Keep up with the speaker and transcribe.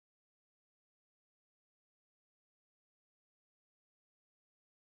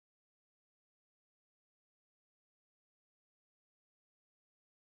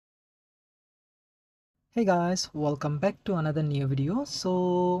Hey guys, welcome back to another new video.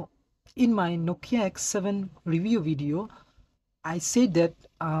 So in my Nokia X7 review video, I said that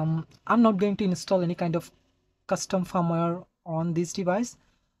I'm not going to install any kind of custom firmware on this device,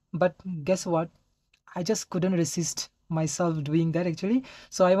 but guess what? I just couldn't resist myself doing that actually.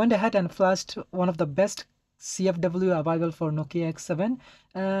 So I went ahead and flashed one of the best CFW available for Nokia X7,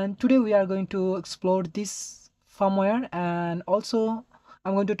 and today we are going to explore this firmware, and also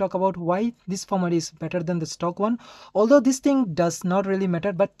I'm going to talk about why this firmware is better than the stock one. Although this thing does not really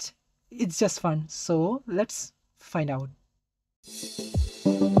matter, but it's just fun. So let's find out.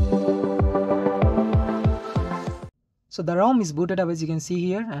 So the ROM is booted up as you can see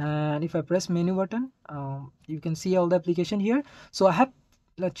here, and if I press menu button, you can see all the application here. So I have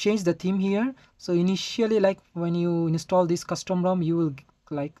changed the theme here. So initially, like when you install this custom ROM, you will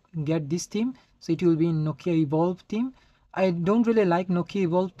like get this theme. So it will be in Nokia Evolve theme. I don't really like Nokia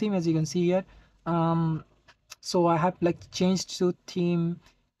Evolve theme as you can see here. So I have like changed to theme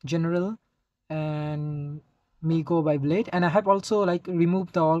general and Migo by Blade, and I have also like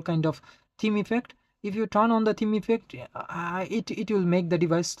removed the all kind of theme effect. If you turn on the theme effect, it will make the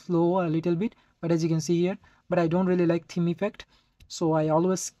device slow a little bit, but as you can see here, but I don't really like theme effect, so I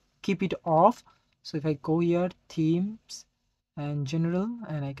always keep it off. So if I go here, themes and general,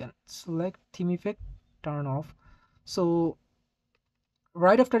 and I can select theme effect, turn off. So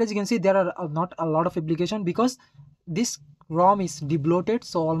right after, as you can see, there are not a lot of application because this ROM is debloated,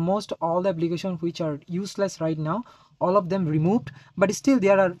 so almost all the applications which are useless right now, all of them removed, but still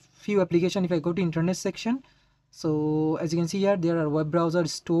there are few applications. If I go to internet section, so as you can see here, there are web browser,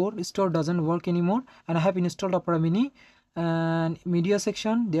 store doesn't work anymore, and I have installed Opera Mini. And media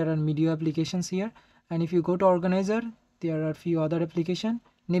section, there are media applications here, and if you go to organizer, there are few other application.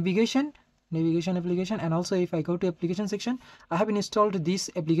 Navigation application, and also if I go to application section, I have installed this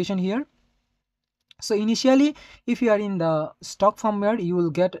application here. So initially, if you are in the stock firmware, you will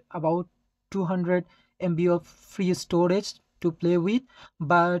get about 200 MB of free storage to play with,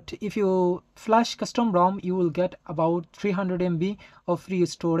 but if you flash custom ROM, you will get about 300 MB of free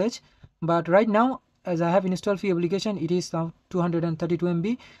storage. But right now, as I have installed few application, it is now 232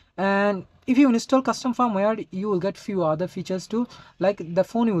 MB. And if you install custom firmware, you will get few other features too, like the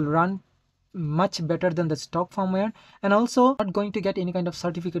phone will run much better than the stock firmware, and also not going to get any kind of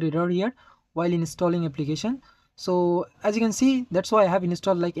certificate error here while installing application. So as you can see, that's why I have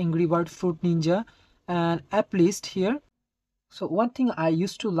installed like Angry Bird, Fruit Ninja and App List here. So one thing I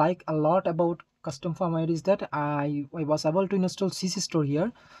used to like a lot about custom firmware is that I was able to install CC Store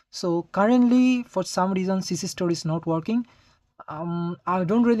here. So currently for some reason CC Store is not working. I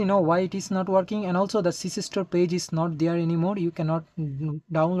don't really know why it is not working, and also the CC Store page is not there anymore. You cannot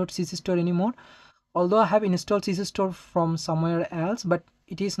download CC Store anymore, although I have installed CC Store from somewhere else, but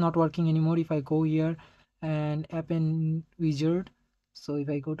it is not working anymore. If I go here and app and wizard, so if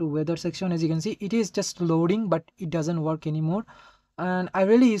I go to weather section, as you can see, it is just loading, but it doesn't work anymore. And I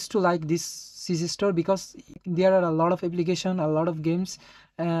really used to like this CC Store because there are a lot of application, a lot of games,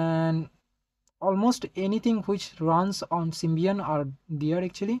 and almost anything which runs on Symbian are there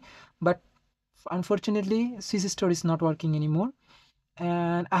actually. But unfortunately, CC Store is not working anymore,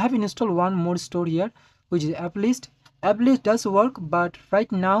 and I have installed one more store here, which is App List. App List does work, but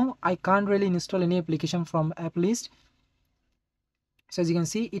right now I can't really install any application from App List. So as you can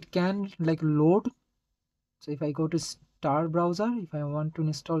see, it can like load. So if I go to Star browser, if I want to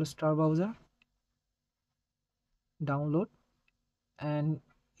install Star browser, download, and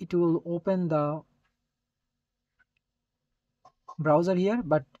it will open the browser here,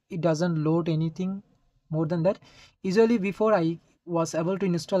 but it doesn't load anything more than that. Usually before I was able to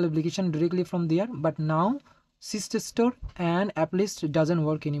install application directly from there, but now Sister Store and App List doesn't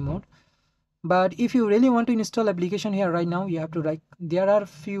work anymore. But if you really want to install application here right now, you have to, like, there are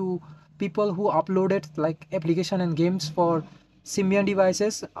few people who uploaded like application and games for Symbian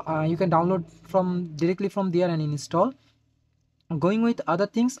devices. You can download from directly from there and install. Going with other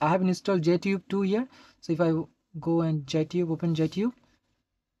things, I have installed JTube 2 here. So if I go and JTube, open JTube,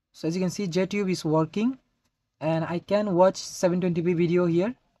 so as you can see, JTube is working, and I can watch 720p video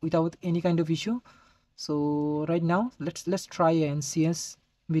here without any kind of issue. So right now, let's try a NCS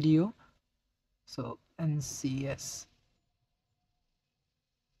video. So NCS.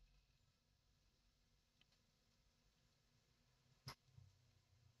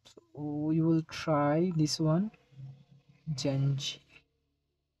 So we will try this one, Genji.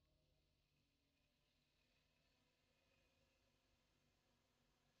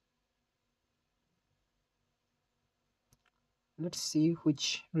 Let's see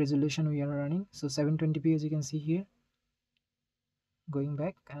which resolution we are running. So 720p, as you can see here. Going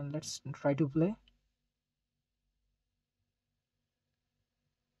back, and let's try to play.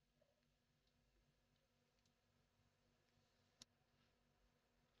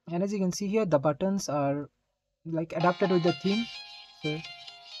 And as you can see here, the buttons are like adapted with the theme.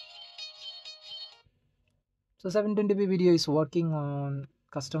 So 720p video is working on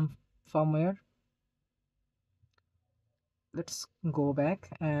custom firmware. Let's go back,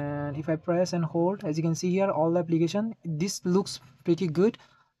 and if I press and hold, as you can see here, all the application, this looks pretty good,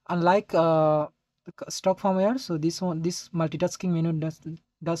 unlike stock firmware. So this multitasking menu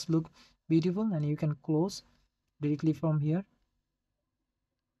does look beautiful, and you can close directly from here.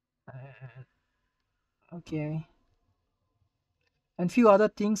 Okay, and few other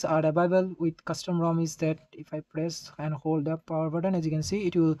things are available with custom ROM is that if I press and hold the power button, as you can see,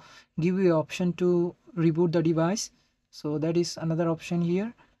 it will give you option to reboot the device. So that is another option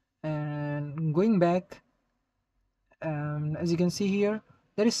here. And going back, as you can see here,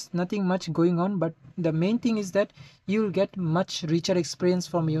 there is nothing much going on, but the main thing is that you will get much richer experience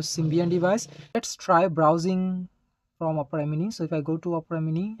from your Symbian device. Let's try browsing from Opera Mini. So if I go to Opera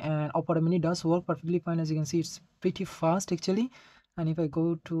Mini, and Opera Mini does work perfectly fine, as you can see, it's pretty fast actually. And if I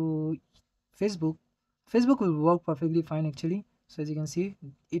go to Facebook, Facebook will work perfectly fine actually. So as you can see,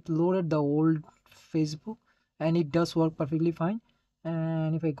 it loaded the old Facebook and it does work perfectly fine.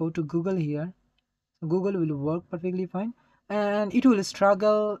 And if I go to Google here, Google will work perfectly fine, and it will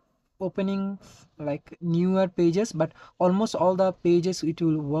struggle opening like newer pages, but almost all the pages it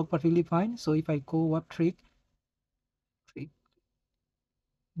will work perfectly fine. So if I go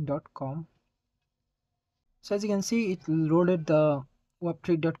webtrick.com, so as you can see, it loaded the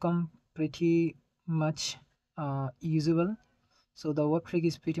webtrick.com pretty much usable. So the webtrick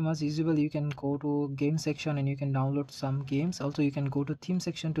is pretty much usable. You can go to game section and you can download some games. Also you can go to theme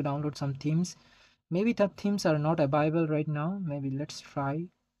section to download some themes. Maybe the themes are not available right now. Maybe let's try.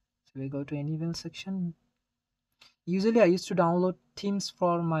 So we go to enable section. Usually I used to download themes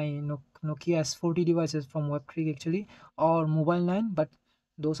for my Nokia S40 devices from Webtrick actually, or Mobile 9, but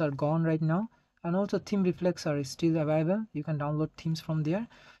those are gone right now. And also theme reflex are still available. You can download themes from there.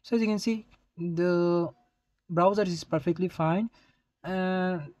 So as you can see, the browser is perfectly fine.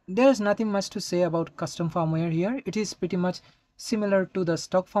 There's nothing much to say about custom firmware here. It is pretty much similar to the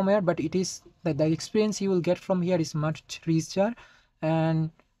stock firmware, but it is the experience you will get from here is much richer, and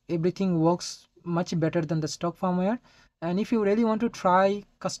everything works much better than the stock firmware. And if you really want to try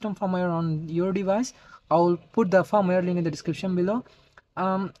custom firmware on your device, I will put the firmware link in the description below.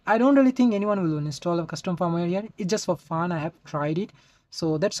 I don't really think anyone will install a custom firmware here. It's just for fun. I have tried it.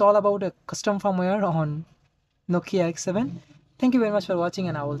 So that's all about a custom firmware on Nokia X7. Thank you very much for watching,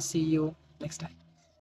 and I will see you next time.